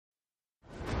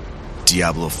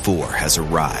Diablo 4 has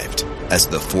arrived. As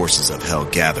the forces of hell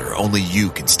gather, only you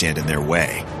can stand in their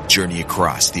way. Journey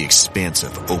across the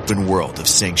expansive open world of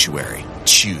Sanctuary.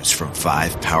 Choose from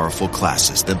 5 powerful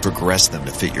classes, then progress them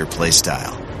to fit your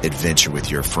playstyle. Adventure with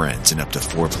your friends in up to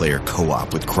 4-player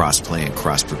co-op with cross-play and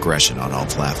cross-progression on all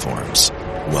platforms.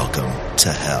 Welcome to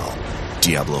hell.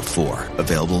 Diablo 4,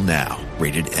 available now.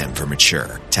 Rated M for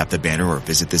mature. Tap the banner or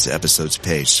visit this episode's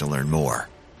page to learn more.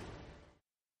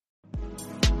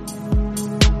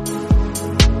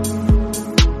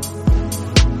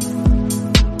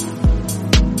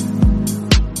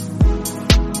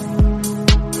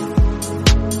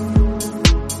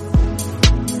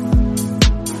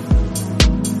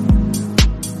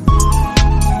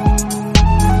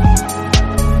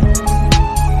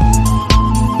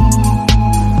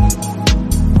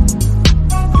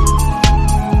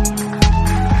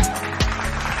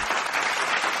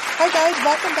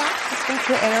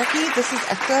 This is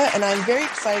Ekta, and I'm very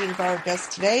excited about our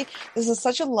guest today. This is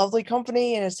such a lovely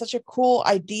company, and it's such a cool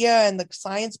idea, and the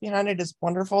science behind it is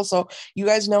wonderful. So you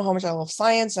guys know how much I love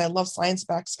science, and I love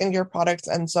science-backed skincare products,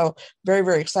 and so very,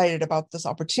 very excited about this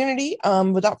opportunity.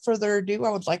 Without further ado, I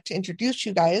would like to introduce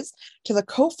you guys to the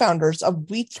co-founders of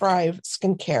WETHRIVV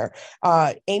Skincare,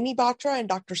 Amy Batra and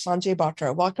Dr. Sanjay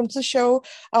Batra. Welcome to the show.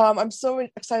 I'm so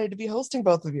excited to be hosting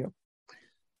both of you.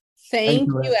 Thank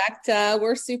you, Ekta.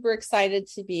 We're super excited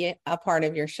to be a part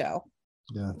of your show.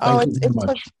 Yeah, thank you very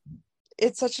much.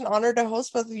 It's such an honor to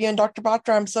host both of you. And Dr.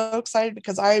 Batra, I'm so excited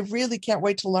because I really can't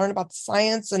wait to learn about the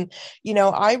science. And,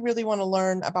 I really want to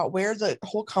learn about where the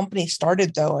whole company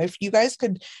started, though. If you guys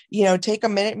could, take a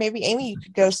minute, maybe Amy, you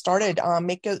could go started,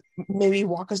 maybe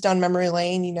walk us down memory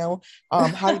lane,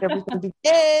 how did everything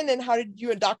begin and how did you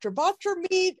and Dr. Batra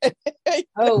meet?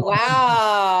 Oh,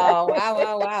 wow.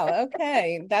 Wow.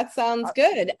 Okay. That sounds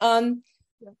good.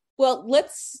 Well,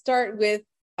 let's start with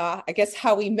I guess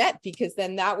how we met, because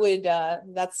then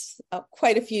that's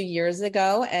quite a few years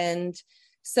ago. And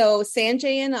so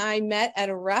Sanjay and I met at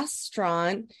a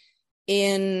restaurant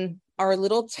in our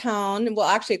little town, well,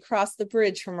 actually across the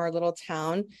bridge from our little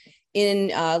town in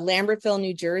Lambertville,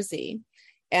 New Jersey.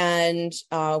 And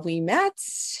we met,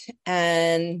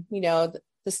 and, the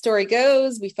story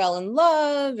goes, we fell in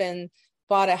love and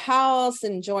bought a house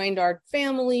and joined our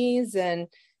families. And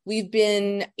we've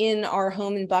been in our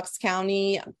home in Bucks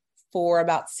County for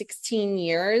about 16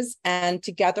 years, and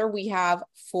together we have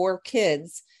 4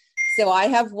 kids. So I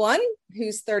have one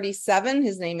who's 37.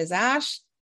 His name is Ash,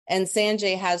 and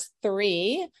Sanjay has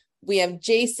 3. We have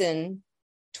Jason,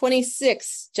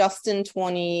 26, Justin,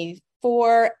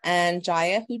 24, and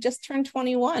Jaya, who just turned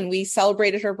 21. We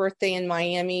celebrated her birthday in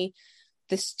Miami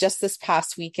this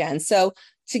past weekend. So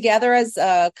together as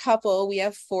a couple, we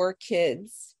have 4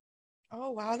 kids.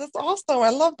 Oh, wow. That's awesome. I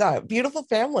love that. Beautiful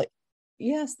family.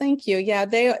 Yes. Thank you. Yeah.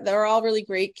 They're all really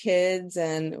great kids.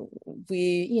 And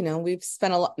we've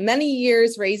spent many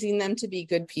years raising them to be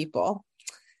good people.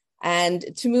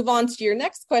 And to move on to your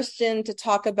next question, to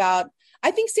talk about,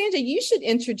 I think, Sanjay, you should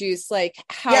introduce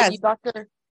how. Yes, Dr.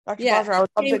 Batra, I would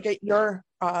love to get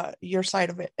your side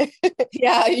of it.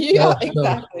 Yeah,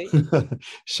 exactly.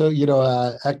 So,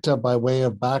 Ekta, by way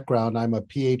of background, I'm a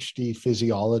PhD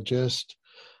physiologist.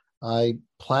 I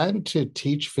planned to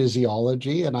teach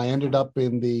physiology, and I ended up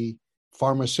in the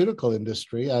pharmaceutical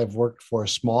industry. I've worked for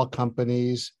small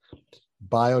companies,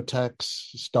 biotechs,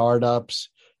 startups,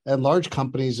 and large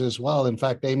companies as well. In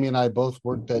fact, Amy and I both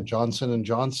worked at Johnson &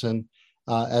 Johnson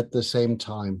at the same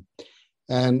time.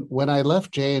 And when I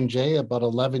left J&J about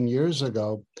 11 years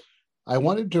ago, I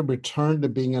wanted to return to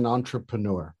being an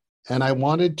entrepreneur, and I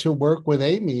wanted to work with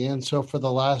Amy. And so for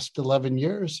the last 11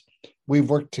 years, we've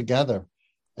worked together.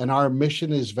 And our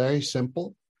mission is very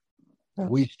simple.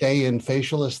 We stay in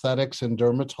facial aesthetics and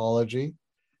dermatology,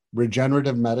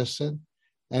 regenerative medicine,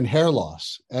 and hair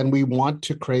loss. And we want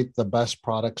to create the best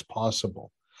products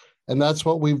possible. And that's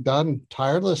what we've done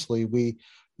tirelessly.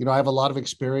 I have a lot of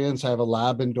experience. I have a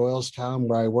lab in Doylestown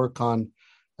where I work on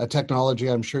a technology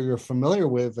I'm sure you're familiar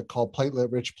with called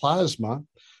platelet-rich plasma.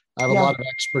 I have a lot of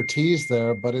expertise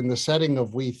there, but in the setting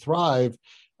of WeThrive,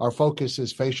 our focus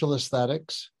is facial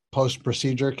aesthetics,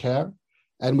 post-procedure care,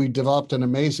 and we developed an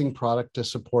amazing product to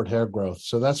support hair growth.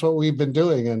 So that's what we've been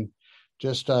doing, and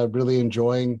just really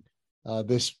enjoying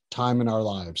this time in our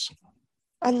lives.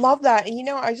 I love that. And,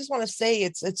 I just want to say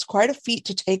it's quite a feat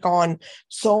to take on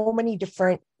so many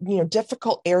different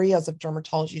difficult areas of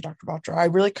dermatology, Dr. Batra. I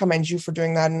really commend you for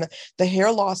doing that. And the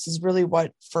hair loss is really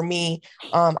what, for me,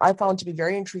 I found to be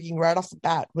very intriguing right off the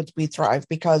bat with WeThrive,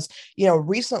 because,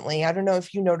 recently, I don't know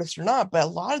if you noticed or not, but a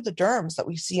lot of the derms that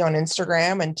we see on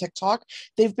Instagram and TikTok,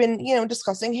 they've been,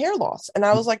 discussing hair loss. And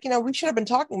I was like, we should have been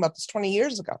talking about this 20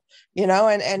 years ago,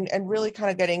 and really kind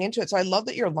of getting into it. So I love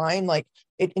that your line, like,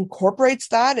 it incorporates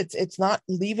that. It's not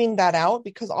leaving that out,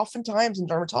 because oftentimes in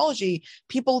dermatology,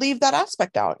 people leave that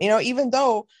aspect out, even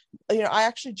though, I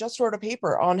actually just wrote a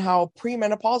paper on how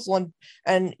premenopausal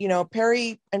and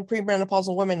peri and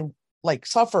premenopausal women like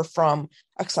suffer from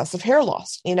excessive hair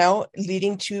loss,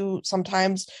 leading to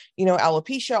sometimes,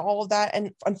 alopecia, all of that.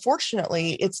 And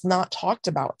unfortunately, it's not talked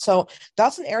about. So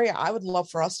that's an area I would love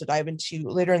for us to dive into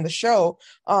later in the show.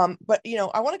 But,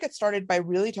 I want to get started by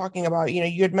really talking about,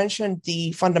 you had mentioned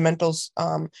the fundamentals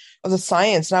of the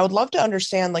science. And I would love to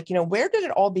understand, like, where did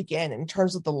it all begin in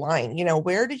terms of the line?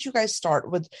 Where did you guys start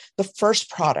with the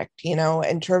first product,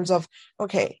 in terms of,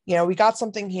 okay, we got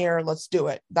something here, let's do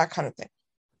it, that kind of thing.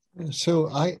 So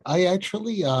I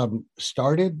actually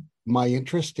started my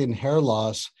interest in hair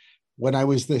loss when I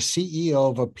was the CEO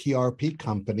of a PRP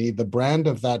company. The brand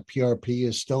of that PRP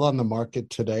is still on the market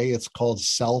today. It's called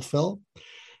Cellfill.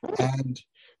 And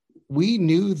we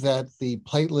knew that the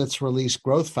platelets release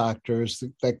growth factors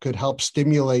that could help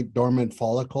stimulate dormant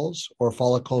follicles or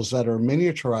follicles that are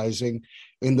miniaturizing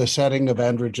in the setting of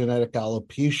androgenetic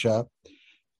alopecia.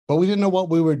 But we didn't know what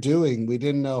we were doing. We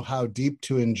didn't know how deep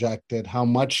to inject it, how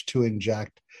much to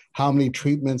inject, how many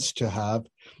treatments to have.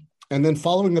 And then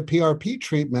following the PRP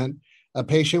treatment, a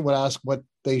patient would ask what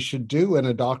they should do, and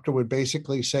a doctor would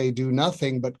basically say, do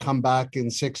nothing, but come back in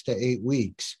 6 to 8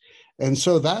 weeks. And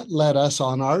so that led us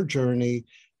on our journey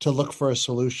to look for a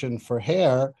solution for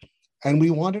hair. And we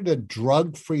wanted a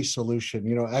drug-free solution.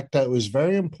 Ekta, it was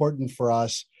very important for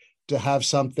us to have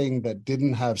something that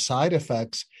didn't have side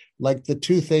effects, like the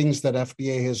two things that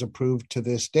FDA has approved to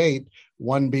this date,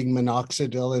 one being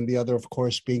minoxidil and the other, of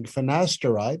course, being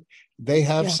finasteride. They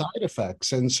have side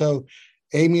effects. And so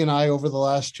Amy and I, over the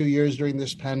last 2 years during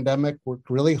this pandemic, worked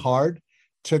really hard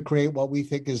to create what we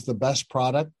think is the best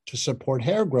product to support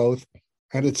hair growth.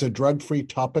 And it's a drug-free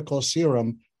topical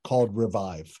serum called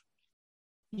Revive.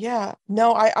 Yeah,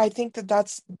 no, I think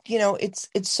that's,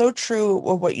 it's so true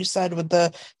of what you said with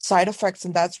the side effects.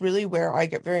 And that's really where I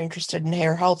get very interested in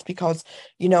hair health, because,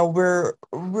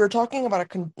 we're talking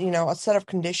about a set of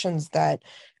conditions that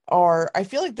are, I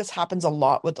feel like this happens a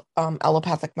lot with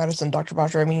allopathic medicine, Dr.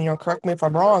 Batra. I mean, correct me if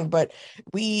I'm wrong, but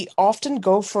we often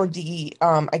go for the,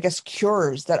 I guess,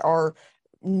 cures that are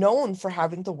known for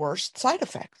having the worst side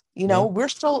effects. We're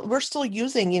still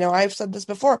using, I've said this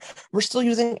before, we're still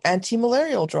using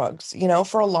anti-malarial drugs,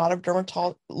 for a lot of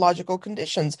dermatological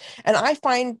conditions. And I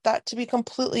find that to be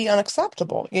completely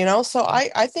unacceptable, so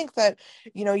I think that,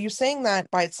 you saying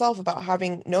that by itself about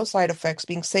having no side effects,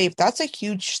 being safe, that's a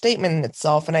huge statement in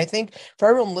itself. And I think for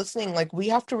everyone listening, like, we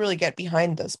have to really get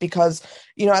behind this, because,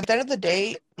 at the end of the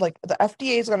day, like, the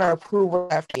FDA is going to approve what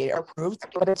FDA approves,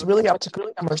 but it's really up to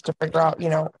consumers to figure out,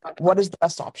 what is the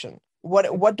best option?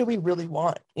 What do we really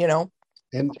want,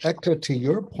 And Ekta, to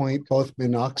your point, both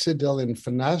minoxidil and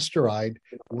finasteride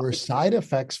were side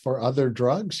effects for other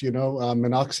drugs.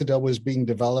 Minoxidil was being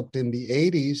developed in the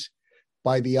 80s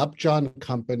by the Upjohn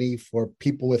company for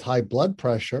people with high blood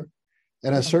pressure,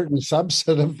 and a certain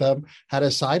subset of them had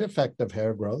a side effect of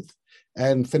hair growth.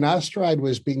 And finasteride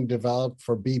was being developed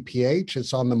for BPH.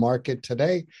 It's on the market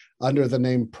today under the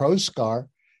name Proscar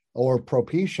or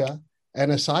Propecia, and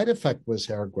a side effect was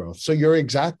hair growth. So you're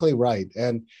exactly right.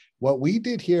 And what we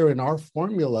did here in our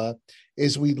formula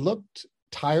is we looked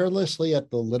tirelessly at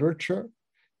the literature,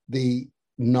 the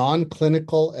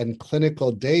non-clinical and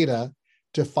clinical data,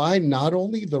 to find not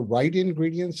only the right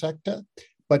ingredients, Ekta,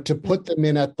 but to put them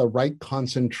in at the right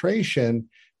concentration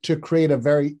to create a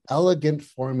very elegant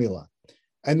formula.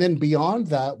 And then beyond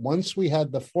that, once we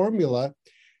had the formula,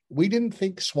 we didn't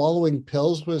think swallowing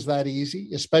pills was that easy,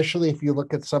 especially if you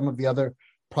look at some of the other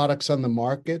products on the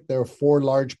market. There are 4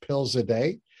 large pills a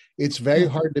day. It's very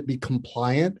hard to be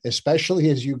compliant, especially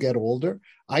as you get older.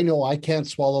 I know I can't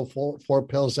swallow four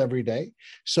pills every day.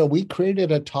 So we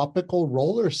created a topical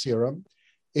roller serum.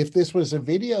 If this was a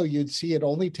video, you'd see it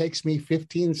only takes me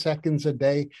 15 seconds a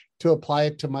day to apply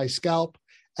it to my scalp.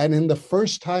 And in the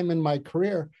first time in my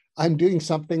career, I'm doing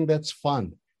something that's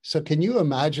fun. So can you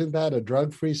imagine that? A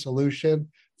drug-free solution,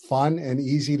 fun and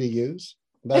easy to use?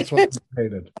 That's what we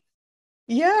created.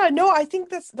 Yeah, no, I think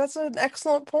that's an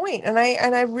excellent point. And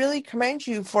I really commend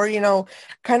you for,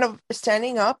 kind of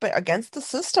standing up against the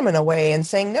system in a way and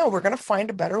saying, no, we're going to find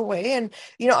a better way. And,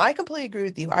 I completely agree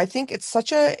with you. I think it's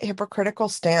such a hypocritical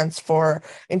stance for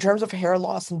in terms of hair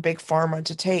loss and big pharma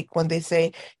to take when they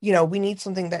say, we need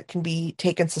something that can be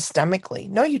taken systemically.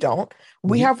 No, you don't.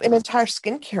 We Mhm. have an entire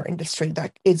skincare industry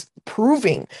that is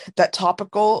proving that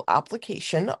topical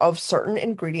application of certain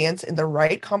ingredients in the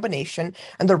right combination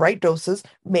and the right doses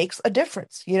makes a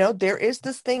difference. There is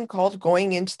this thing called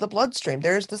going into the bloodstream.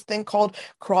 There's this thing called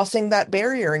crossing that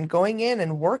barrier and going in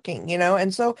and working,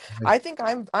 and so Right. I think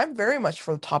I'm very much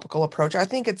for the topical approach. I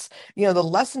think it's, the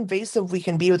less invasive we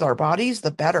can be with our bodies,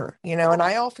 the better, and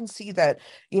I often see that,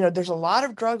 there's a lot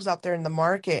of drugs out there in the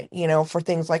market, for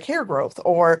things like hair growth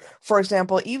or, for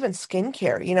example, even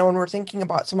skincare, when we're thinking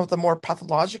about some of the more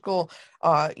pathological,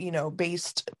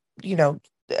 based, you know,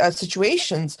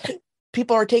 situations,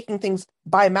 people are taking things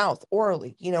by mouth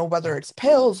orally, whether it's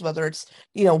pills, whether it's,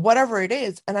 whatever it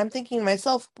is. And I'm thinking to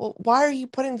myself, well, why are you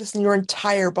putting this in your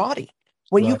entire body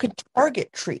when you Right. could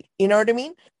target treat? You know what I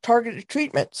mean? Targeted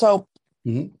treatment. So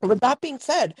Mhm. with that being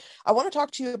said, I want to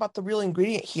talk to you about the real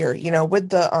ingredient here, with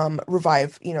the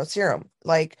Revive, serum.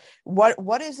 Like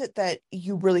what is it that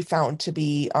you really found to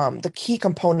be the key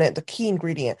component, the key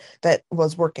ingredient that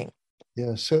was working?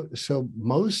 Yeah. So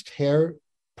most hair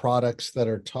products that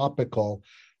are topical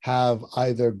have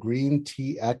either green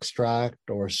tea extract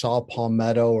or saw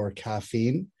palmetto or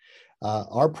caffeine.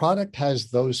 Our product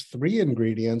has those three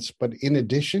ingredients, but in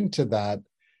addition to that,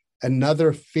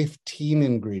 another 15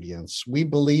 ingredients. We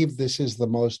believe this is the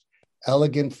most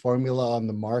elegant formula on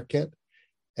the market.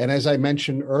 And as I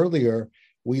mentioned earlier,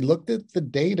 we looked at the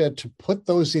data to put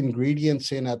those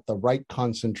ingredients in at the right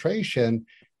concentration,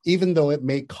 even though it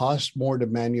may cost more to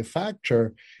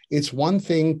manufacture. It's one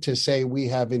thing to say we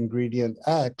have ingredient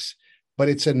X, but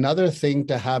it's another thing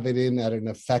to have it in at an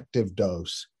effective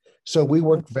dose. So we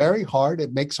worked very hard.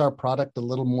 It makes our product a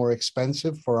little more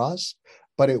expensive for us,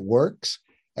 but it works.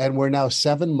 And we're now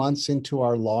 7 months into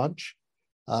our launch.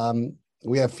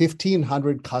 We have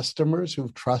 1,500 customers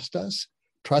who've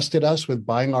trusted us with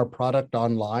buying our product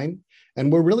online.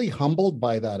 And we're really humbled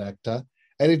by that, Ekta.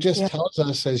 And it just Yeah. tells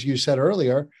us, as you said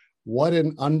earlier, what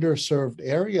an underserved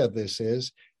area this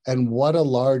is and what a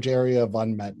large area of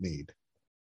unmet need.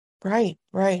 Right,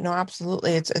 right. No,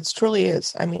 absolutely. It's truly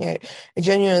is. I mean, it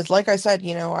genuinely is. Like I said,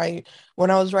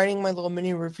 when I was writing my little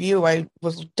mini review, I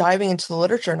was diving into the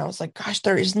literature and I was like, gosh,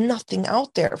 there is nothing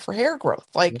out there for hair growth.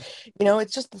 Like,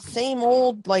 it's just the same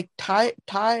old like tried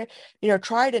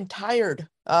and tired.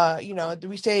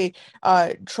 We say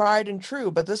tried and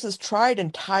true, but this is tried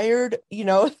and tired,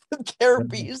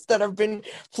 therapies that have been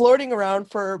floating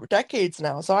around for decades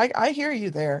now. So I hear you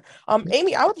there.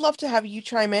 Amy, I would love to have you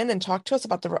chime in and talk to us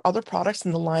about the other products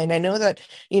in the line. I know that,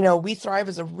 We Thrive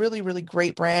is a really, really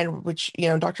great brand, which,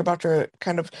 Dr. Batra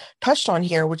kind of touched on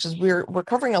here, which is we're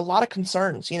covering a lot of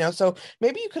concerns, so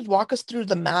maybe you could walk us through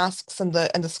the masks and the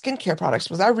skincare products,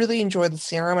 because I really enjoy the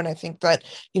serum. And I think that,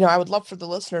 I would love for the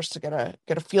listeners to get a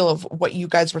feel of what you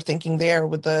guys were thinking there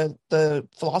with the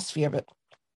philosophy of it.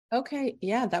 Okay,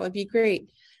 yeah, that would be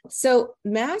great. So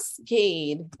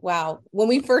Mascade, wow, when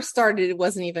we first started, it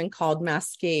wasn't even called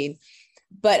Mascade,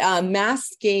 but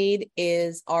Mascade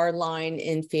is our line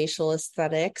in facial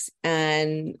aesthetics,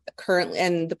 and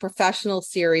the professional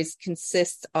series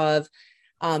consists of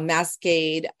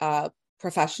Mascade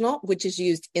Professional, which is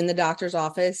used in the doctor's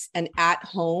office, and At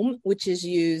Home, which is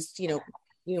used,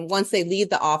 once they leave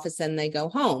the office and they go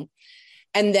home.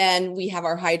 And then we have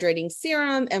our hydrating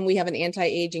serum and we have an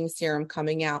anti-aging serum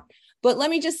coming out. But let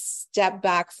me just step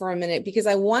back for a minute because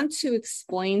I want to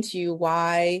explain to you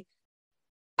why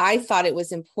I thought it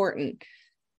was important.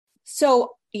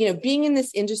 So, being in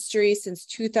this industry since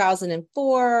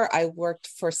 2004, I worked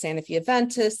for Sanofi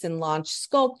Aventis and launched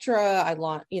Sculptra.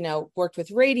 Worked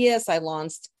with Radius. I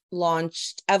launched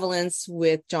Evolence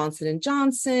with Johnson &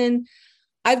 Johnson.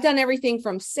 I've done everything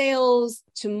from sales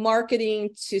to marketing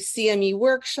to CME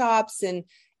workshops, and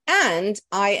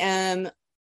I am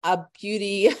a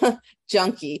beauty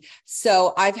junkie.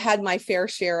 So I've had my fair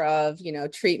share of,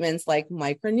 treatments like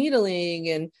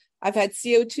microneedling, and I've had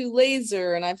CO2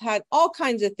 laser, and I've had all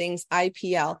kinds of things,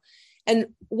 IPL. And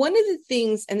one of the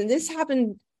things, and this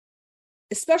happened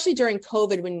especially during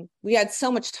COVID when we had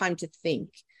so much time to think.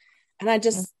 And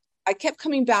I kept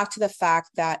coming back to the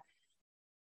fact that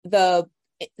the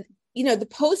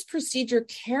post-procedure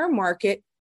care market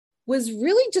was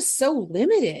really just so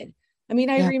limited. I mean,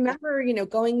 I remember,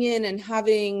 going in and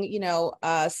having,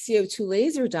 a CO2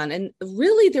 laser done. And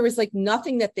really, there was like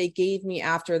nothing that they gave me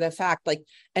after the fact, like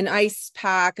an ice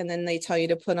pack. And then they tell you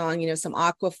to put on, some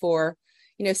Aquaphor,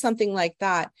 something like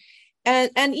that.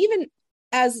 And even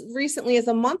as recently as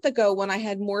a month ago, when I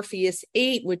had Morpheus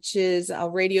 8, which is a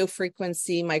radio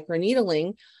frequency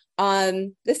microneedling,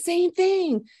 the same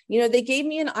thing, they gave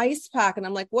me an ice pack and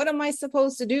I'm like, what am I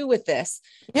supposed to do with this?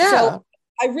 Yeah. So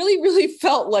I really, really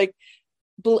felt like,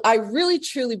 I really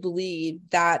truly believe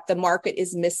that the market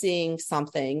is missing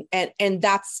something, and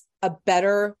that's a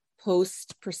better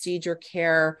post-procedure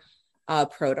care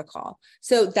protocol.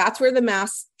 So that's where the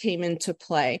mask came into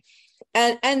play.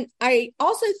 And I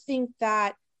also think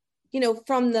that,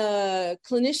 from the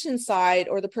clinician side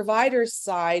or the provider's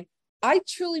side, I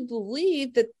truly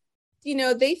believe that,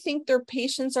 they think their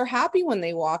patients are happy when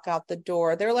they walk out the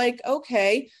door. They're like,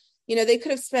 okay, they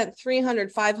could have spent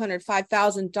 $300, $500,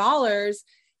 $5,000,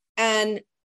 and,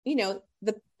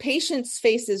 the patient's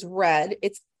face is red.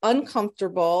 It's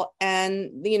uncomfortable.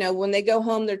 And, when they go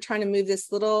home, they're trying to move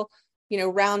this little,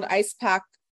 round ice pack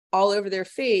all over their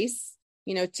face,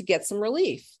 to get some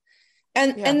relief.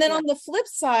 And then on the flip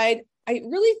side, I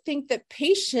really think that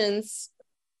patients,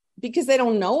 because they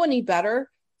don't know any better,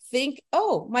 think,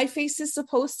 oh, my face is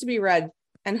supposed to be red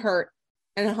and hurt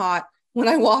and hot when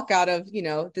I walk out of,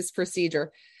 this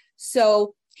procedure.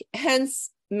 So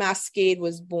hence Mascade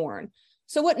was born.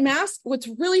 So what's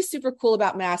really super cool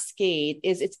about Mascade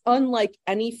is it's unlike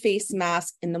any face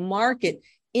mask in the market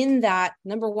in that,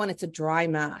 number one, it's a dry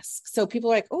mask. So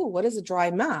people are like, oh, what is a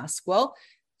dry mask? Well,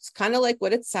 it's kind of like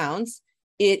what it sounds.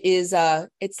 It is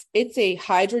it's a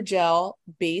hydrogel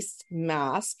based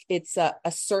mask. It's a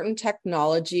certain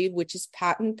technology, which is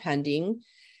patent pending,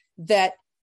 that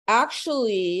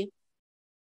actually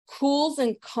cools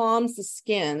and calms the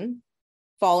skin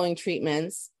following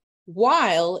treatments,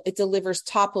 while it delivers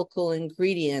topical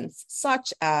ingredients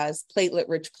such as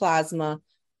platelet-rich plasma,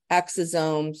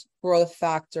 exosomes, growth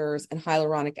factors, and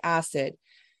hyaluronic acid.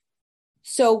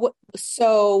 So,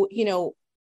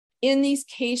 in these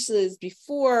cases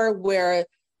before where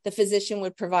the physician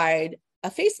would provide a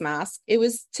face mask, it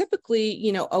was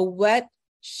typically, a wet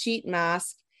sheet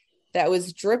mask that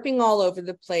was dripping all over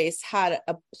the place, had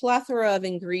a plethora of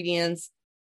ingredients,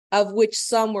 of which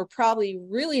some were probably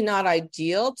really not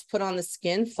ideal to put on the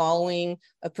skin following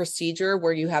a procedure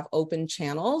where you have open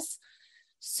channels.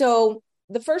 So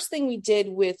the first thing we did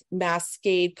with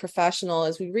Mascade Professional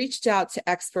is we reached out to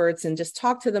experts and just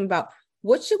talked to them about,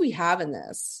 what should we have in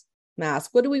this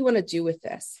mask? What do we want to do with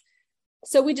this?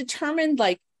 So we determined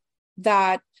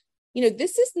that,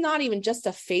 this is not even just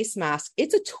a face mask.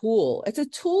 It's a tool. It's a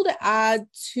tool to add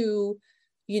to,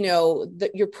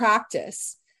 your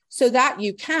practice, so that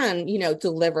you can,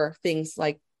 deliver things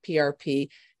like PRP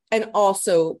and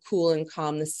also cool and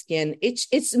calm the skin.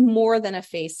 It's more than a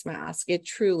face mask. It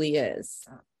truly is.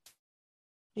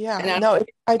 Yeah, and no,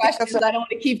 I think that's I don't want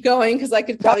to keep going because I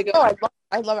could probably go.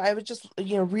 I love it. I was just,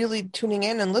 really tuning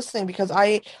in and listening because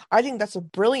I think that's a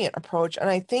brilliant approach. And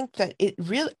I think that it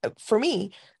really, for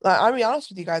me, I'll be honest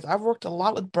with you guys, I've worked a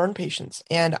lot with burn patients.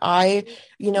 And I,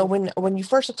 when you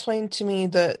first explained to me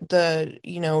the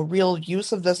real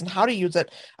use of this and how to use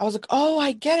it, I was like, oh,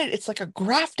 I get it. It's like a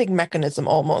grafting mechanism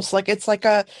almost. Like it's like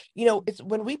it's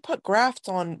when we put grafts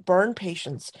on burn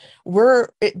patients,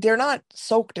 they're not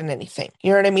soaked in anything.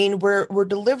 You know what I mean? We're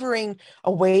delivering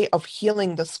a way of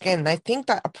healing the skin. And I think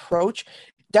that approach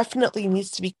definitely needs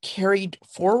to be carried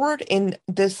forward in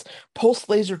this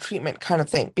post-laser treatment kind of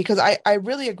thing, because I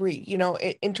really agree,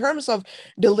 in terms of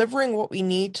delivering what we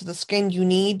need to the skin, you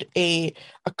need a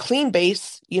clean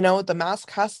base. The mask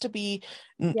has to be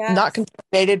not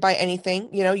contaminated by anything.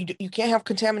 You can't have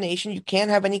contamination. You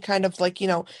can't have any kind of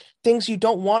things you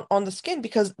don't want on the skin,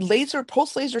 because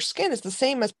post-laser skin is the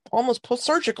same as almost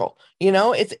post-surgical.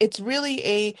 It's really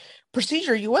a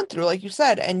procedure you went through, like you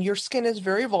said, and your skin is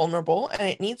very vulnerable and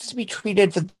it needs to be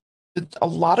treated with a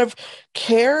lot of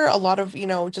care, a lot of,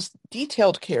 just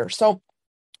detailed care. So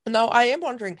now I am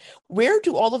wondering, where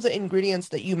do all of the ingredients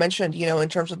that you mentioned, in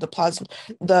terms of the plasma,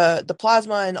 the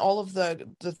plasma and all of the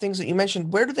things that you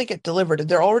mentioned, where do they get delivered?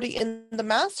 They're already in the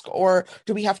mask, or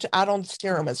do we have to add on the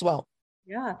serum as well?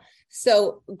 Yeah.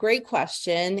 So great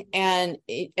question. And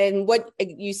what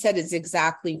you said is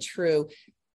exactly true.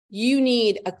 You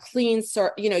need a clean,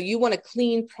 you want a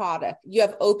clean product. You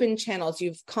have open channels,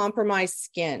 you've compromised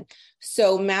skin.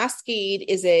 So Mascade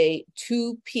is a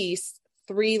 2-piece,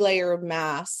 3-layer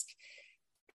mask.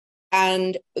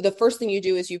 And the first thing you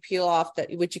do is you peel off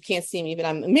that, which you can't see me, but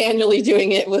I'm manually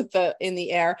doing it in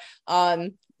the air.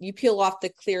 you peel off the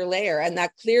clear layer, and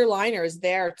that clear liner is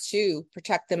there to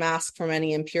protect the mask from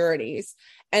any impurities.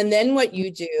 And then what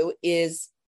you do is,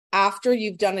 after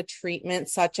you've done a treatment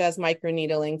such as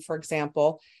microneedling, for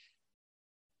example,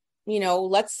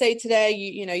 let's say today,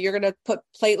 you're going to put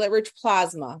platelet-rich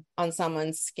plasma on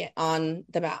someone's skin, on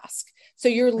the mask. So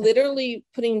you're literally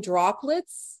putting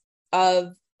droplets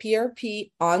of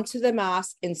PRP onto the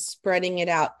mask and spreading it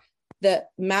out. The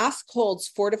mask holds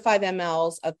 4 to 5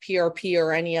 mLs of PRP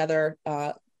or any other,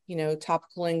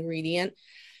 topical ingredient.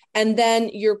 And then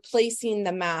you're placing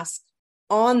the mask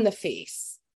on the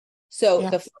face. So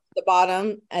the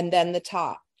bottom and then the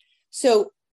top.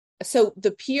 So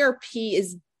the PRP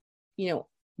is,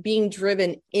 being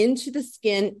driven into the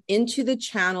skin, into the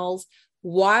channels,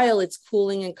 while it's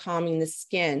cooling and calming the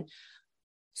skin.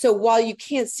 So while you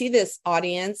can't see this,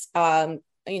 audience,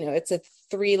 it's a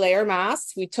 3-layer mask.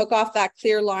 We took off that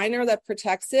clear liner that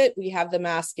protects it. We have the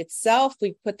mask itself.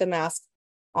 We put the mask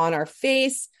on our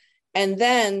face. And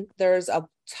then there's a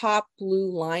top blue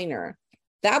liner.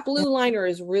 That blue liner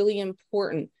is really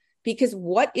important because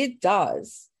what it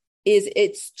does is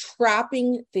it's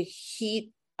trapping the heat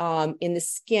in the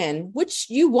skin, which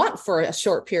you want for a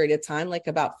short period of time, like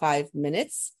about 5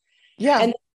 minutes. Yeah.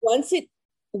 And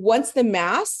once the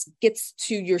mask gets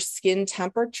to your skin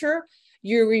temperature,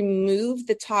 you remove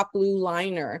the top blue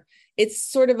liner. It's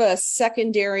sort of a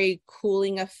secondary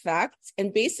cooling effect.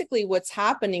 And basically what's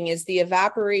happening is the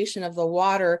evaporation of the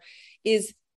water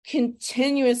is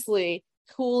continuously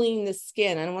cooling the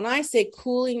skin. And when I say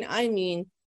cooling, I mean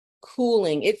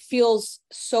cooling. It feels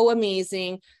so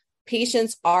amazing.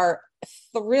 Patients are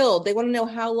thrilled. They want to know,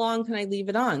 how long can I leave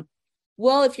it on?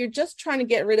 Well, if you're just trying to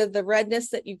get rid of the redness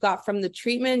that you got from the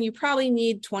treatment, you probably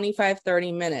need 25,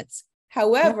 30 minutes.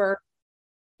 However,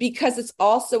 because it's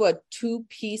also a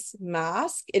 2-piece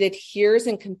mask, it adheres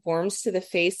and conforms to the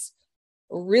face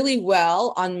really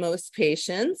well on most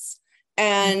patients,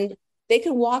 and they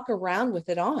can walk around with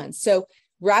it on. So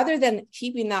rather than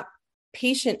keeping that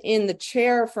patient in the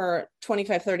chair for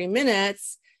 25, 30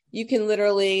 minutes, you can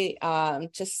literally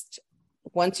just,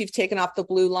 once you've taken off the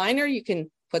blue liner, you can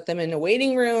put them in a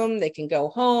waiting room. They can go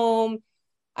home.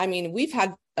 I mean, we've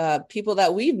had people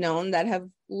that we've known that have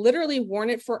literally worn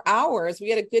it for hours. We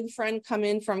had a good friend come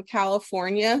in from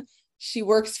California. She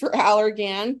works for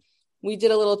Allergan. We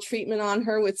did a little treatment on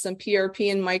her with some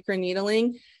PRP and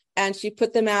microneedling, and she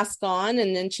put the mask on,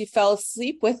 and then she fell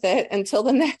asleep with it until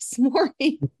the next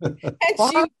morning.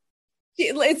 And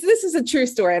this is a true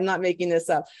story. I'm not making this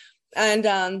up. And,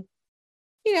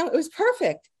 it was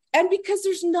perfect. And because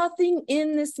there's nothing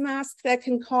in this mask that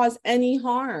can cause any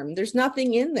harm, there's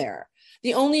nothing in there.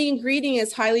 The only ingredient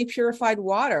is highly purified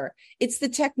water. It's the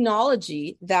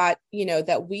technology that,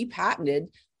 that we patented.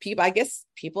 I guess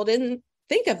people didn't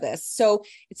think of this. So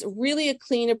it's really a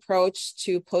clean approach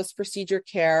to post-procedure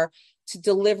care, to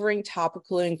delivering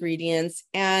topical ingredients.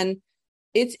 And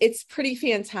it's pretty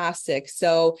fantastic.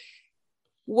 So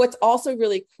what's also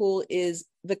really cool is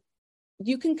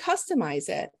you can customize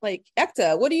it. Like,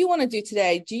 Ekta, what do you want to do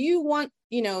today? Do you want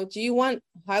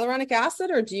hyaluronic acid,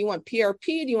 or do you want PRP?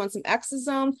 Do you want some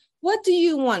exosome? What do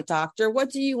you want, doctor? What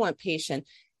do you want, patient?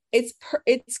 It's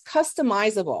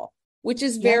customizable, which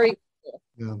is very cool.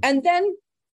 Yeah.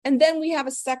 And then we have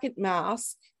a second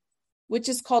mask, which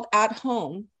is called At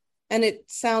Home. And it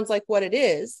sounds like what it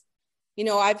is.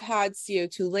 I've had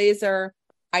CO2 laser.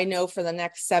 I know for the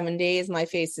next 7 days,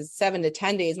 7 to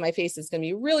 10 days, my face is going to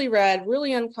be really red,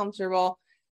 really uncomfortable.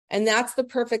 And that's the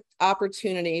perfect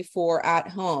opportunity for At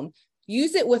Home.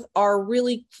 Use it with our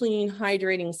really clean,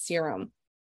 hydrating serum.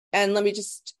 And let me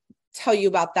just tell you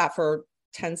about that for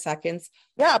 10 seconds.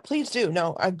 Yeah, please do.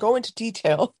 No, I go into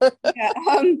detail.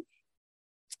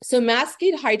 So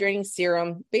Mascade Hydrating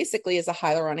Serum basically is a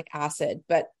hyaluronic acid,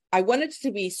 but I wanted it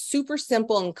to be super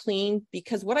simple and clean,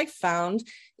 because what I found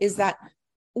is that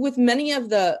with many of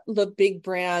the big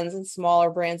brands and smaller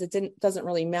brands, it doesn't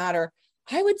really matter.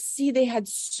 I would see they had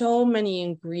so many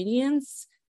ingredients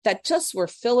that just were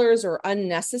fillers or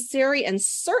unnecessary, and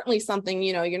certainly something,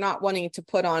 you're not wanting to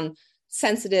put on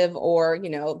sensitive or,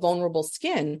 vulnerable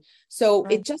skin. So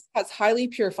It just has highly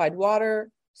purified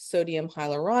water, sodium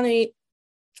hyaluronate,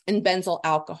 and benzyl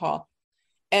alcohol.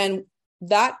 And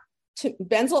that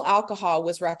benzyl alcohol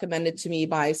was recommended to me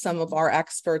by some of our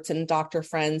experts and doctor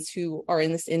friends who are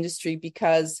in this industry,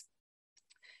 because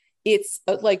it's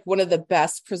like one of the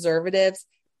best preservatives,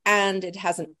 and it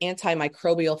has an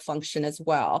antimicrobial function as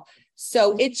well.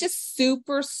 So it's just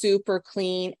super, super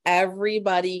clean.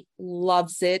 Everybody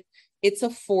loves it. It's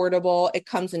affordable. It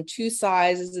comes in 2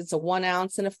 sizes. It's a 1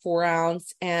 ounce and a 4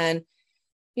 ounce. And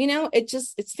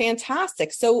it's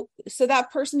fantastic. So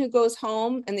that person who goes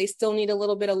home and they still need a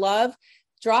little bit of love,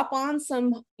 drop on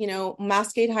some,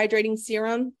 Mascade hydrating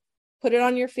serum, put it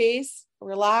on your face,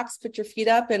 relax, put your feet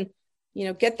up, and,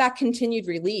 get that continued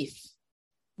relief.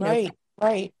 Right,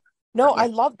 right. No, Yeah. I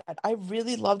love that. I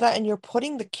really love that. And you're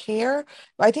putting the care,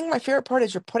 I think my favorite part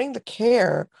is you're putting the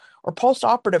care or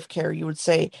post-operative care, you would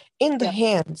say, in the Yeah.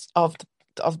 hands of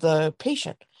the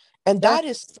patient. And Yeah. that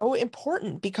is so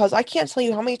important because I can't tell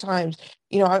you how many times,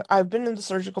 I've been in the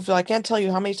surgical field. I can't tell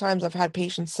you how many times I've had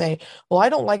patients say, well, I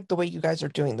don't like the way you guys are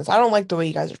doing this. I don't like the way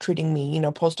you guys are treating me,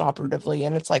 post-operatively.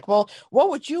 And it's like, well, what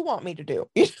would you want me to do?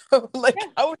 Like,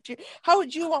 Yeah. how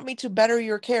would you want me to better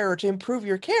your care or to improve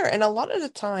your care? And a lot of the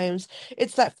times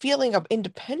it's that feeling of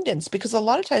independence because a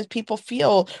lot of times people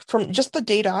feel from just the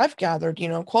data I've gathered,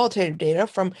 qualitative data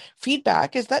from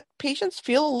feedback is that patients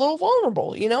feel a little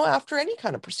vulnerable, after any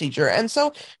kind of procedure. And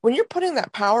so when you're putting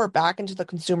that power back into the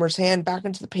consumer's hand, back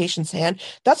into the patient's hand,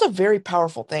 that's a very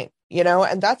powerful thing.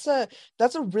 And that's a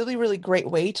really, really great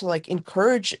way to like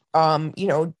encourage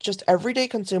just everyday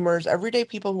consumers, everyday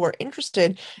people who are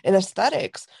interested in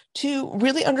aesthetics to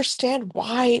really understand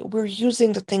why we're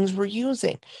using the things we're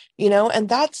using, and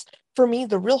that's for me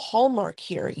the real hallmark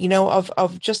here,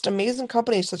 of just amazing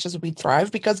companies such as We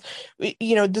Thrive, because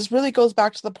this really goes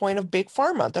back to the point of big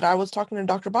pharma that I was talking to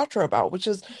Dr. Batra about, which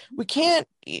is we can't,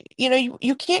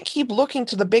 you can't keep looking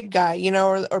to the big guy,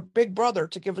 or big brother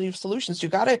to give you solutions. You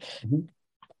got to Mhm.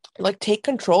 like take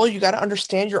control. You got to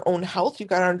understand your own health. You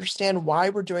got to understand why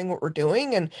we're doing what we're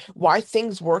doing and why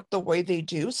things work the way they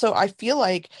do. So I feel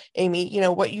like, Amy,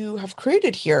 what you have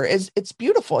created here it's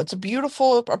beautiful. It's a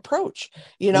beautiful approach,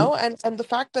 And and the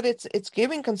fact that it's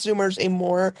giving consumers a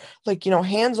more like,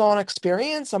 hands-on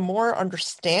experience, a more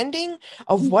understanding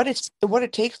of what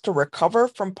it takes to recover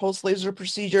from post-laser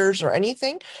procedures or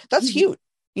anything. That's Mhm. huge.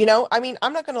 I mean,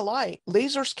 I'm not gonna lie,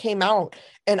 lasers came out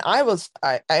and I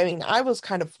mean, I was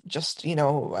kind of just, a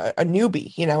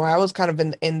newbie, I was kind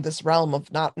of in this realm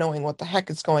of not knowing what the heck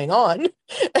is going on.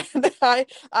 And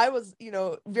I was,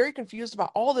 very confused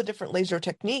about all the different laser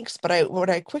techniques, but what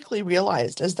I quickly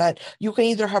realized is that you can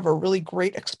either have a really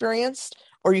great experience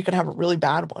or you can have a really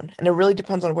bad one. And it really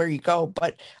depends on where you go.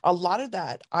 But a lot of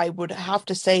that I would have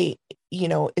to say,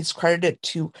 is credited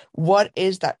to what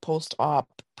is that post-op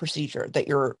procedure that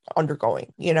you're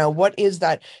undergoing? What is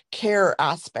that care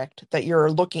aspect that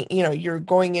you're looking, you're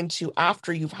going into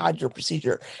after you've had your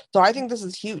procedure. So I think this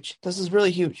is huge. This is really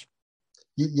huge.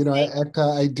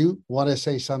 Ekta, I do want to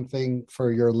say something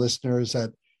for your listeners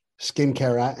at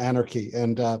Skincare Anarchy,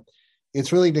 and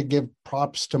it's really to give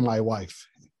props to my wife.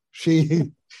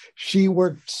 She she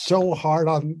worked so hard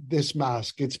on this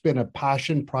mask. It's been a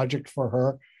passion project for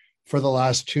her for the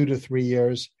last 2 to 3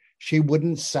 years. She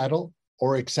wouldn't settle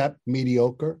or accept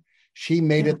mediocre. She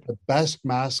made Yeah. it the best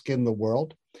mask in the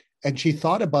world, and she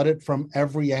thought about it from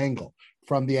every angle,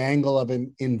 from the angle of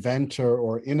an inventor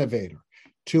or innovator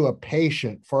to a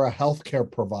patient, for a healthcare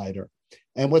provider.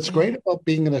 And what's Yeah. great about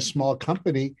being in a small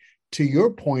company, to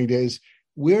your point, is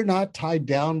we're not tied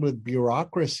down with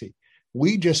bureaucracy.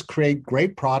 We just create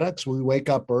great products. We wake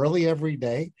up early every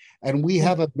day and we Yeah.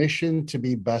 have a mission to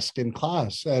be best in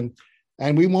class.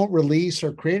 And we won't release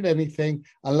or create anything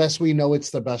unless we know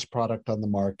it's the best product on the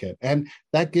market. And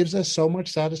that gives us so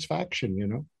much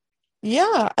satisfaction.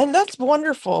 Yeah, and that's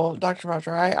wonderful, Dr.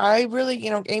 Roger. I really,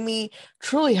 Amy,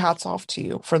 truly hats off to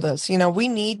you for this. We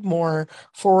need more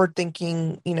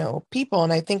forward-thinking, people.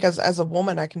 And I think as a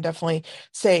woman, I can definitely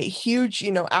say huge,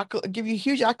 give you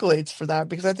huge accolades for that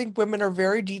because I think women are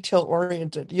very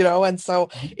detail-oriented, and so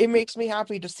it makes me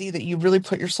happy to see that you really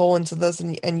put your soul into this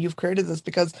and you've created this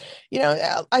because,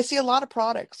 I see a lot of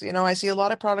products, I see a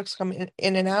lot of products come in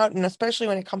and out, and especially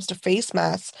when it comes to face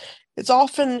masks. It's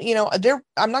often,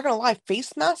 I'm not gonna lie,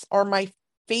 face masks are my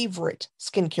favorite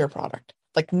skincare product.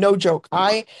 Like no joke.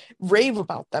 I rave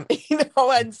about them,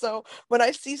 and so when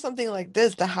I see something like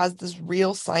this that has this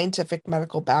real scientific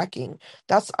medical backing,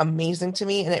 that's amazing to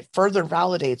me. And it further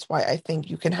validates why I think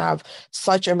you can have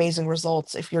such amazing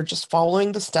results if you're just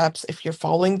following the steps, if you're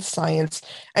following the science,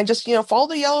 and just, follow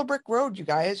the yellow brick road, you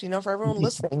guys, for everyone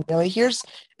listening. Here's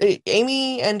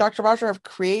Amy and Dr. Batra have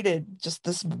created just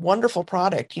this wonderful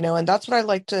product, and that's what I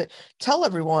like to tell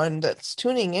everyone that's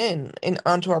tuning in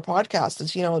onto our podcast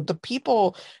is, the people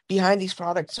behind these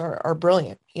products are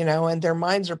brilliant, and their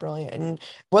minds are brilliant. And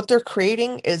what they're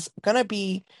creating is gonna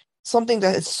be something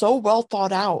that is so well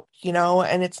thought out,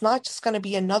 and it's not just going to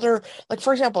be another, like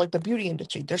for example, like the beauty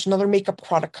industry, there's another makeup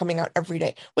product coming out every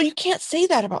day. Well, you can't say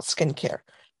that about skincare.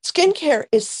 Skincare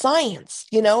is science,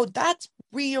 that's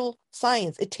real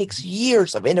science. It takes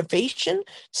years of innovation,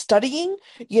 studying,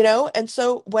 you know, and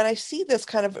so when I see this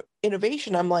kind of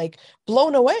innovation, I'm like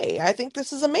blown away. I think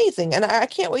this is amazing. And I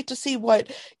can't wait to see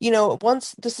what, you know,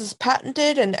 once this is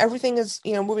patented and everything is,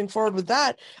 you know, moving forward with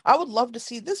that, I would love to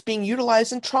see this being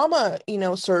utilized in trauma, you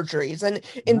know, surgeries and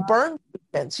in burn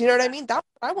treatments. You know what I mean? That's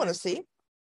what I want to see.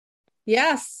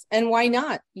 Yes, and why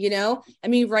not? You know, I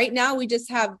mean, right now we just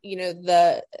have, you know,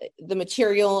 the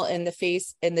material and the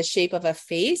face and the shape of a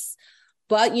face,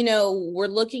 but you know, we're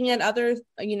looking at other,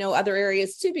 you know, other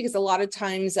areas too, because a lot of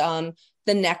times the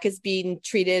neck is being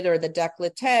treated, or the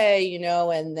décolleté, you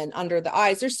know, and then under the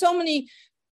eyes. There's so many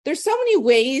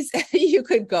ways you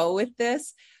could go with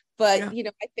this. But you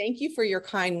know, I thank you for your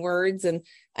kind words, and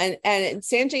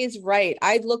Sanjay is right.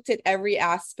 I looked at every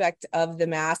aspect of the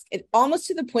mask, it almost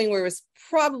to the point where it was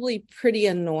probably pretty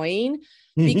annoying,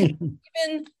 because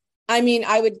even, I mean,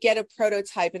 I would get a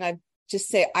prototype and I'd just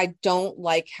say, I don't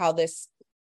like how this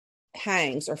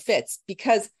hangs or fits,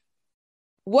 because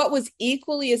what was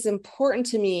equally as important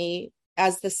to me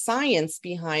as the science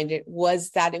behind it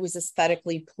was that it was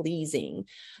aesthetically pleasing.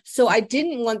 So I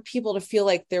didn't want people to feel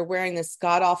like they're wearing this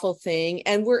god awful thing.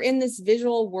 And we're in this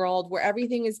visual world where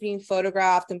everything is being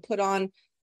photographed and put on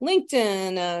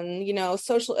LinkedIn and, you know,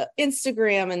 social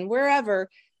Instagram and wherever.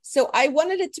 So I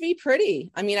wanted it to be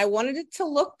pretty. I mean, I wanted it to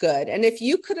look good. And if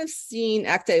you could have seen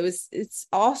Ekta,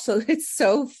 it's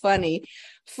so funny.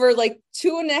 For like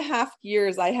 2.5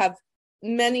 years, I have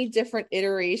many different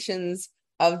iterations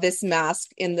of this mask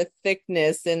in the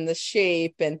thickness and the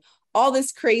shape and all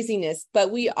this craziness, but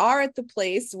we are at the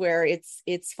place where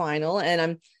it's final, and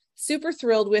I'm super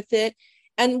thrilled with it.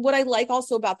 And what I like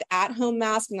also about the at-home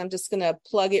mask, and I'm just going to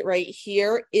plug it right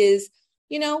here, is,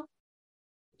 you know,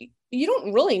 you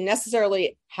don't really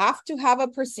necessarily have to have a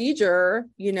procedure,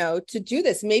 you know, to do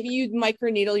this. Maybe you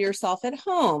microneedle yourself at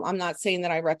home. I'm not saying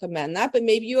that I recommend that, but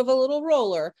maybe you have a little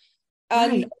roller,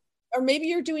 Right. or maybe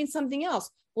you're doing something else.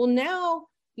 Well, now,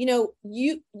 you know,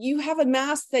 you have a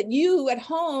mask that you at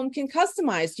home can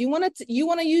customize. You want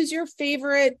to use your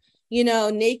favorite, you know,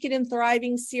 Naked and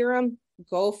Thriving serum,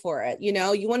 go for it. You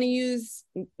know, you want to use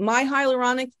my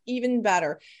hyaluronic, even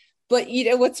better. But you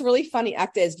know what's really funny,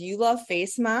 Ekta, is you love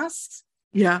face masks.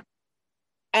 Yeah.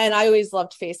 And I always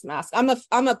loved face masks.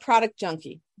 I'm a product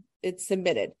junkie. It's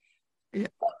admitted. Yeah.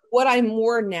 What I'm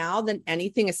more now than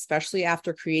anything, especially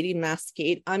after creating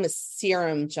Mascade, I'm a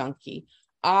serum junkie.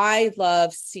 I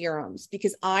love serums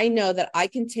because I know that I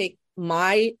can take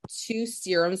my 2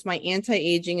 serums. My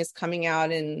anti-aging is coming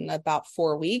out in about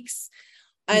 4 weeks,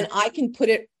 and I can put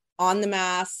it on the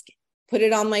mask, put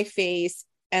it on my face,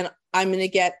 and I'm going to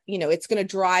get, you know, it's going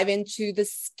to drive into the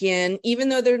skin, even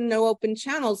though there are no open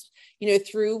channels, you know,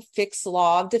 through Fick's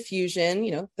law of diffusion.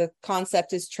 You know, the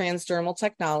concept is transdermal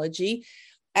technology,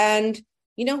 and,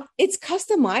 you know, it's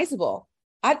customizable.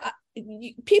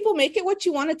 People make it what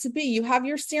you want it to be. You have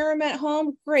your serum at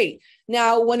home, great.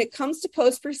 Now, when it comes to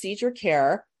post-procedure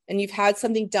care and you've had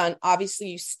something done, obviously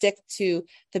you stick to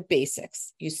the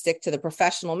basics. You stick to the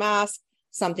professional mask,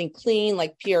 something clean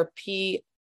like PRP,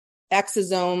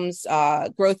 exosomes,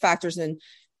 growth factors, and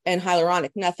hyaluronic,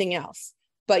 nothing else.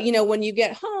 But, you know, when you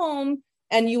get home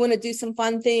and you want to do some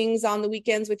fun things on the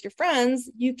weekends with your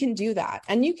friends, you can do that.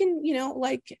 And you can, you know,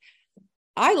 like,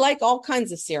 I like all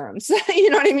kinds of serums, you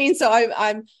know what I mean? So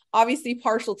I'm obviously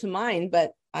partial to mine,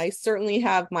 but I certainly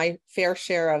have my fair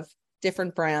share of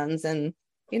different brands. And,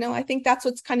 you know, I think that's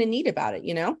what's kind of neat about it,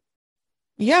 you know?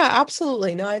 Yeah,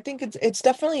 absolutely. No, I think it's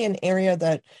definitely an area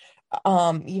that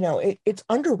you know, it's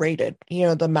underrated, you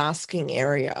know, the masking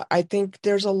area. I think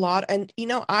there's a lot, and you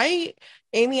know,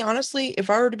 Amy, honestly, if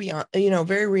I were to be you know,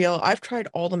 very real, I've tried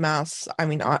all the masks. I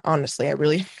mean, honestly, I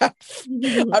really have.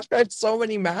 I've tried so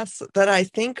many masks that I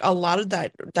think a lot of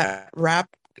that wrap,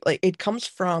 like, it comes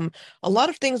from a lot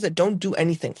of things that don't do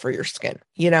anything for your skin,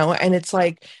 you know? And it's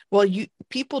like, well,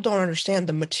 people don't understand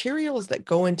the materials that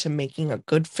go into making a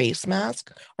good face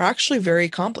mask are actually very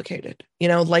complicated, you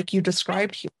know, like you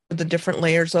described here, the different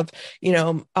layers of, you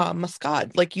know,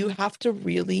 muscade. Like, you have to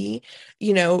really,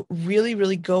 you know,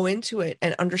 really go into it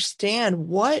and understand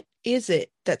what is it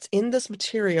that's in this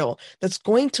material that's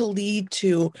going to lead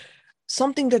to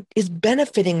something that is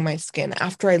benefiting my skin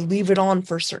after I leave it on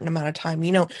for a certain amount of time.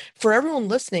 You know, for everyone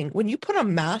listening, when you put a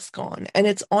mask on and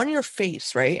it's on your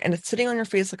face, right? And it's sitting on your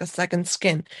face like a second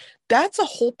skin, that's a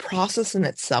whole process in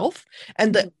itself.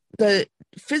 And the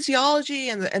physiology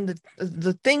and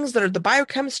the things that are the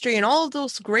biochemistry and all of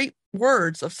those great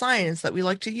words of science that we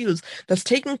like to use that's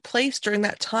taking place during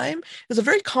that time is a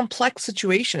very complex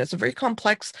situation. It's a very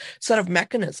complex set of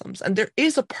mechanisms, and there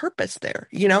is a purpose there.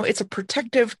 It's a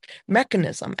protective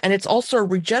mechanism, and it's also a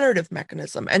regenerative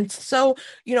mechanism. And so,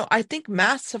 I think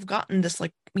masks have gotten this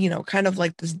like, kind of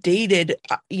like this dated,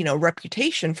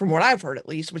 reputation from what I've heard, at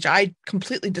least, which I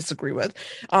completely disagree with.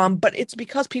 But it's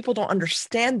because people don't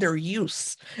understand their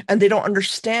use, and they don't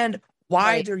understand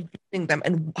why Right. they're using them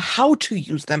and how to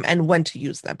use them and when to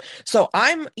use them. So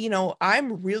I'm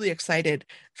really excited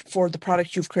for the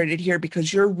product you've created here,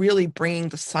 because you're really bringing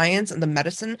the science and the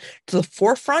medicine to the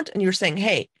forefront, and you're saying,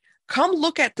 hey, come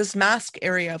look at this mask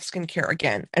area of skincare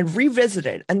again and revisit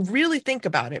it and really think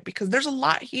about it, because there's a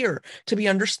lot here to be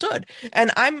understood. And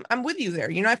I'm with you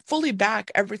there. I fully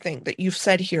back everything that you've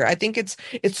said here. I think it's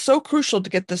so crucial to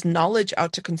get this knowledge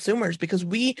out to consumers, because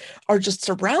we are just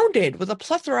surrounded with a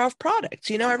plethora of products.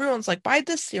 Everyone's like, buy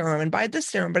this serum and buy this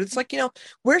serum, but it's like,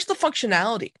 where's the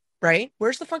functionality? Right?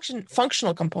 Where's the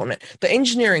functional component, the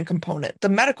engineering component, the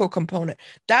medical component?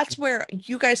 That's where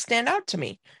you guys stand out to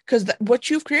me, because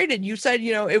what you've created, you said,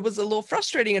 it was a little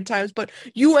frustrating at times, but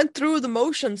you went through the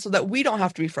motions so that we don't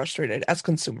have to be frustrated as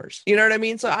consumers. You know what I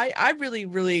mean? So I really,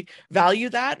 really value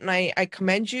that, and I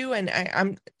commend you, and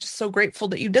I'm just so grateful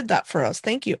that you did that for us.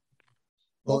 Thank you.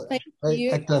 Well, Well, thank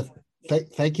you. Ekta,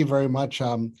 thank you very much.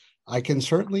 I can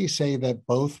certainly say that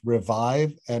both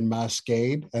Revive and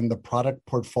Mascade and the product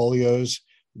portfolios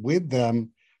with them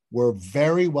were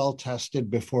very well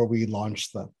tested before we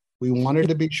launched them. We wanted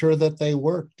to be sure that they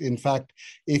worked. In fact,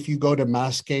 if you go to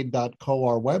mascade.co,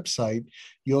 our website,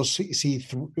 you'll see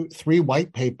three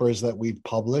white papers that we've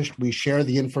published. We share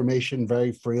the information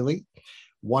very freely.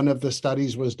 One of the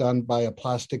studies was done by a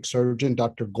plastic surgeon,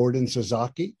 Dr. Gordon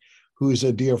Sasaki, who's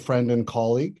a dear friend and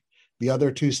colleague. The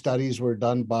other two studies were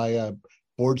done by a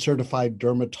board-certified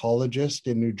dermatologist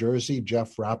in New Jersey,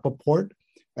 Jeff Rappaport.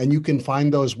 And you can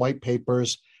find those white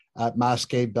papers at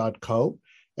mascade.co.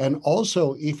 And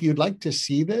also, if you'd like to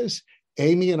see this,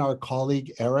 Amy and our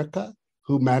colleague, Erica,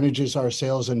 who manages our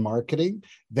sales and marketing,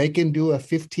 they can do a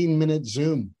 15-minute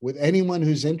Zoom with anyone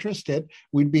who's interested.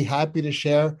 We'd be happy to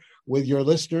share with your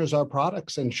listeners our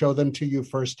products and show them to you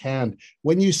firsthand.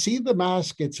 When you see the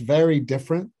mask, it's very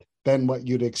different than what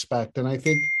you'd expect. And I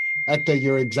think, Ekta,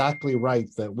 you're exactly right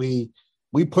that we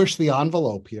pushed the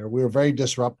envelope here. We were very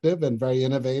disruptive and very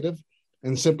innovative,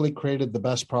 and simply created the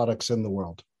best products in the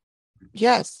world.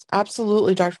 Yes,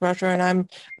 absolutely, Dr. Batra. And I'm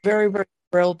very, very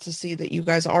thrilled to see that you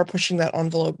guys are pushing that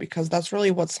envelope, because that's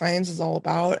really what science is all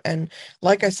about. And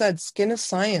like I said, skin is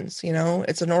science,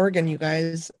 it's an organ, you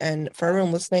guys. And for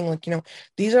everyone listening, like,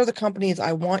 these are the companies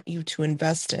I want you to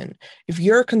invest in. If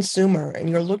you're a consumer and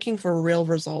you're looking for real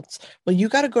results, well, you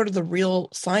got to go to the real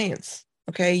science.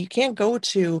 Okay, you can't go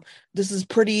to this is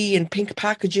pretty and pink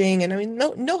packaging. And I mean,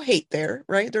 no hate there,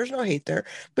 right? There's no hate there.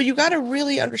 But you got to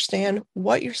really understand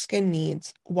what your skin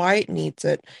needs, why it needs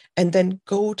it, and then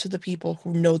go to the people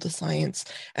who know the science.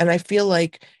 And I feel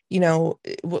like,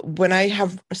 when I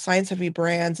have science heavy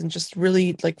brands and just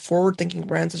really like forward thinking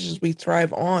brands such as We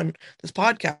Thrive on this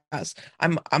podcast,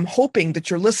 I'm hoping that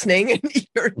you're listening and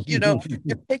you're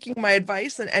taking my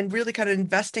advice and really kind of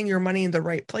investing your money in the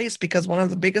right place, because one of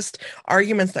the biggest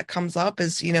arguments that comes up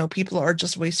is, people are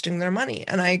just wasting their money.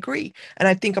 And I agree. And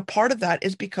I think a part of that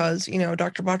is because,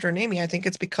 Dr. Batra and Amy, I think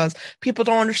it's because people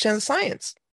don't understand the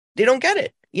science. They don't get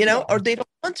it, Yeah. or they don't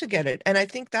want to get it. And I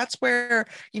think that's where,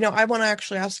 I want to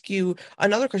actually ask you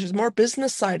another question, is more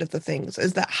business side of the things,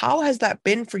 is that how has that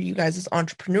been for you guys as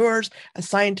entrepreneurs, as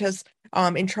scientists,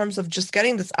 in terms of just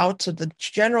getting this out to the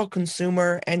general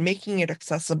consumer and making it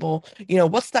accessible?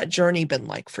 What's that journey been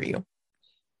like for you?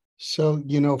 So,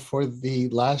 for the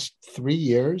last 3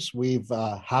 years, we've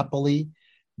happily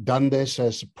done this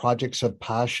as projects of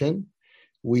passion.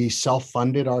 We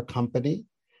self-funded our company.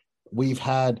 We've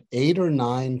had 8 or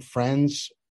 9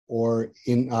 friends or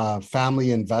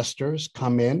family investors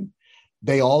come in.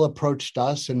 They all approached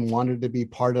us and wanted to be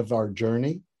part of our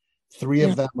journey. 3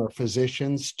 of them are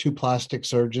physicians, 2 plastic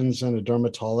surgeons, and a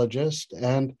dermatologist.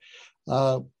 And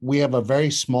we have a very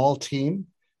small team,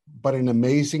 but an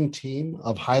amazing team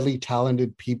of highly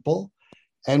talented people.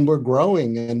 And we're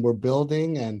growing and we're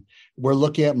building, and we're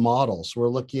looking at models. We're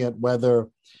looking at whether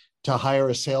to hire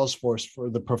a sales force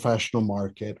for the professional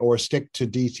market or stick to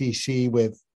DTC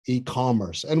with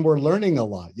e-commerce. And we're learning a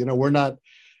lot. We're not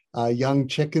young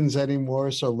chickens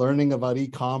anymore. So learning about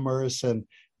e-commerce and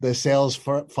the sales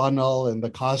funnel and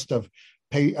the cost of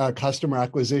customer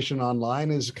acquisition online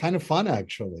is kind of fun,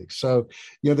 actually. So,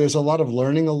 there's a lot of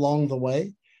learning along the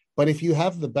way. But if you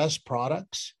have the best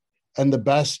products and the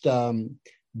best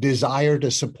desire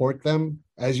to support them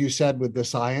as you said, with the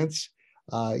science,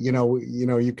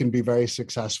 you can be very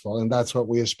successful, and that's what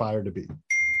we aspire to be.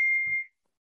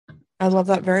 I love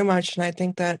that very much. And I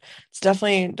think that it's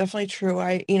definitely true.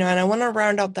 And I want to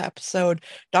round out the episode,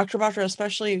 Dr. Batra,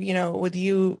 especially, with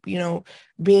you,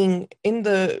 being in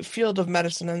the field of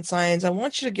medicine and science, I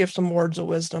want you to give some words of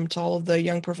wisdom to all of the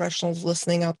young professionals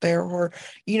listening out there or,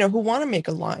 who want to make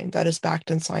a line that is backed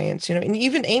in science, and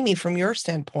even Amy, from your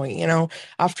standpoint,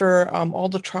 after all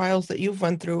the trials that you've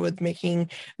went through with making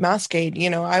Mascade,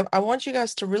 I want you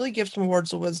guys to really give some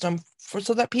words of wisdom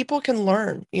so that people can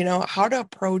learn, how to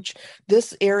approach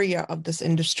this area of this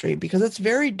industry, because it's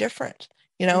very different.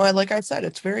 Like I said,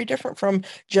 it's very different from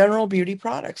general beauty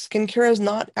products. Skincare is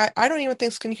not, I don't even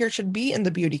think skincare should be in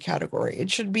the beauty category. It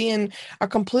should be in a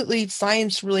completely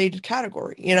science related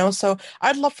category, So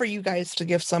I'd love for you guys to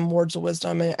give some words of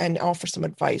wisdom and offer some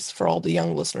advice for all the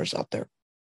young listeners out there.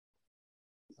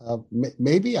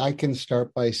 Maybe I can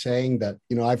start by saying that,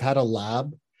 I've had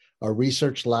a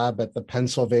research lab at the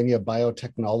Pennsylvania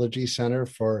Biotechnology Center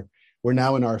we're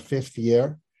now in our 5th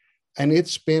year, and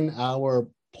it's been our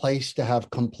place to have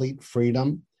complete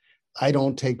freedom. I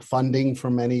don't take funding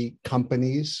from any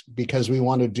companies because we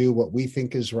want to do what we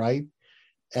think is right.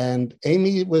 And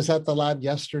Amy was at the lab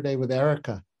yesterday with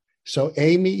Erica. So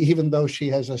Amy, even though she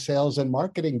has a sales and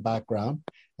marketing background,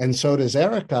 and so does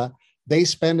Erica, they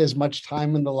spend as much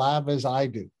time in the lab as I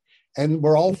do. And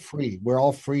we're all free. We're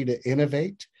all free to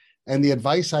innovate. And the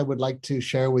advice I would like to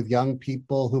share with young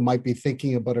people who might be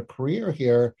thinking about a career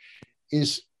here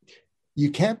is you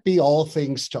can't be all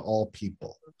things to all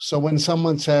people. So when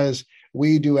someone says,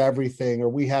 we do everything, or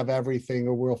we have everything,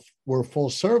 or we're full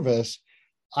service,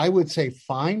 I would say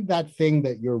find that thing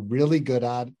that you're really good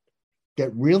at,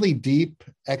 get really deep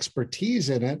expertise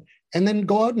in it, and then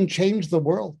go out and change the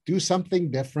world. Do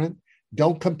something different.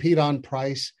 Don't compete on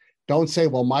price. Don't say,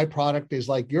 well, my product is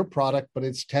like your product, but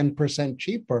it's 10%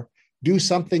 cheaper. Do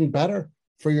something better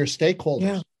for your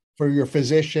stakeholders, for your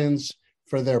physicians,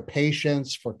 for their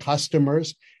patients, for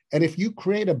customers. And if you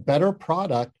create a better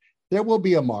product, there will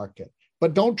be a market.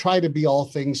 But don't try to be all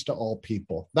things to all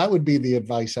people. That would be the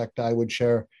advice, Ekta, I would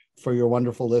share for your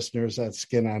wonderful listeners at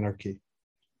Skin Anarchy.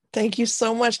 Thank you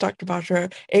so much, Dr.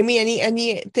 Batra. Amy,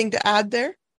 anything to add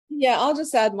there? Yeah, I'll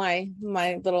just add my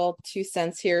little 2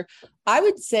 cents here. I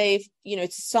would say, to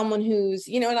someone who's,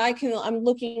 and I'm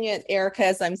looking at Erica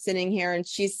as I'm sitting here, and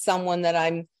she's someone that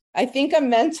I think I'm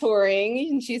mentoring,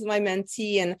 and she's my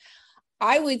mentee. And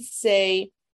I would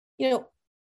say,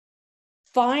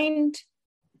 find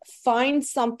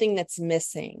something that's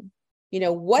missing.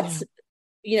 What's,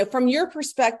 from your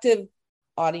perspective,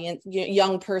 audience,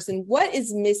 young person, what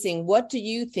is missing? What do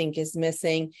you think is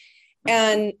missing?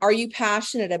 And are you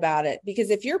passionate about it?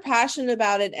 Because if you're passionate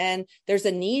about it and there's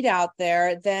a need out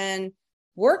there, then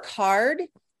work hard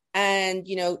and,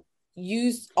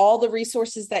 use all the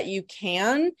resources that you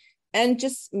can and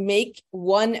just make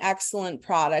one excellent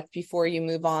product before you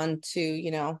move on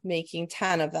to, making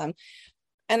 10 of them.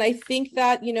 And I think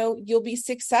that, you'll be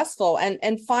successful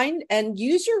and find and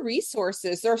use your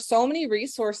resources. There are so many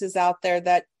resources out there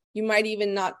that you might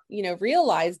even not,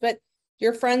 realize, but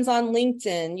your friends on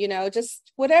LinkedIn,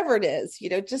 just whatever it is,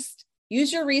 just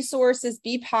use your resources,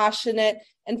 be passionate,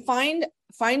 and find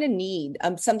a need,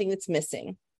 something that's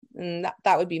missing. And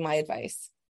that would be my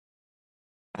advice.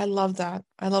 I love that.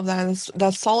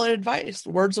 That's solid advice.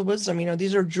 Words of wisdom.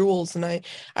 These are jewels, and I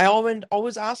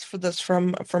always ask for this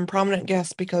from prominent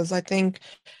guests, because I think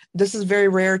this is very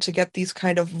rare to get these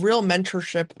kind of real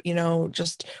mentorship.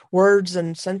 Just words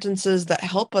and sentences that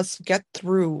help us get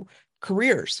through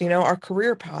careers, our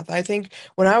career path. I think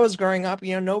when I was growing up,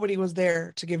 nobody was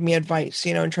there to give me advice,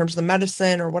 in terms of the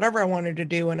medicine or whatever I wanted to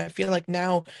do. And I feel like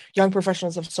now young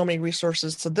professionals have so many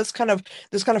resources. So this kind of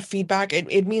feedback,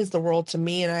 it means the world to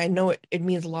me. And I know it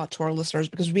means a lot to our listeners,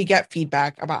 because we get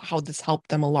feedback about how this helped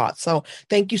them a lot. So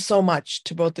thank you so much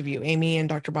to both of you, Amy and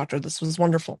Dr. Batra. This was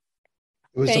wonderful.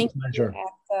 It was a pleasure.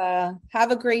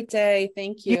 Have a great day.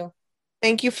 Thank you.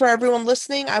 Thank you for everyone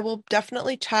listening. I will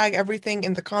definitely tag everything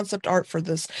in the concept art for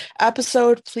this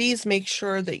episode. Please make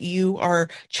sure that you are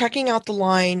checking out the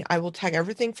line. I will tag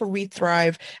everything for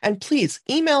WeThrive. And please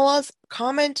email us,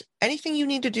 comment, anything you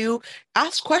need to do.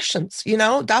 Ask questions.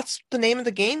 That's the name of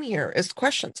the game here, is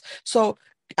questions. So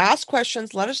ask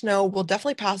questions, let us know. We'll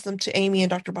definitely pass them to Amy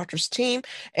and Dr. Batra's team.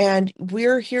 And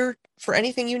we're here for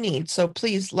anything you need. So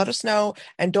please let us know.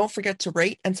 And don't forget to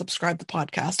rate and subscribe the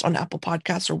podcast on Apple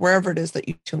Podcasts or wherever it is that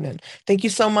you tune in. Thank you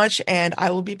so much. And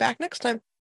I will be back next time.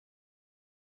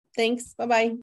 Thanks. Bye-bye.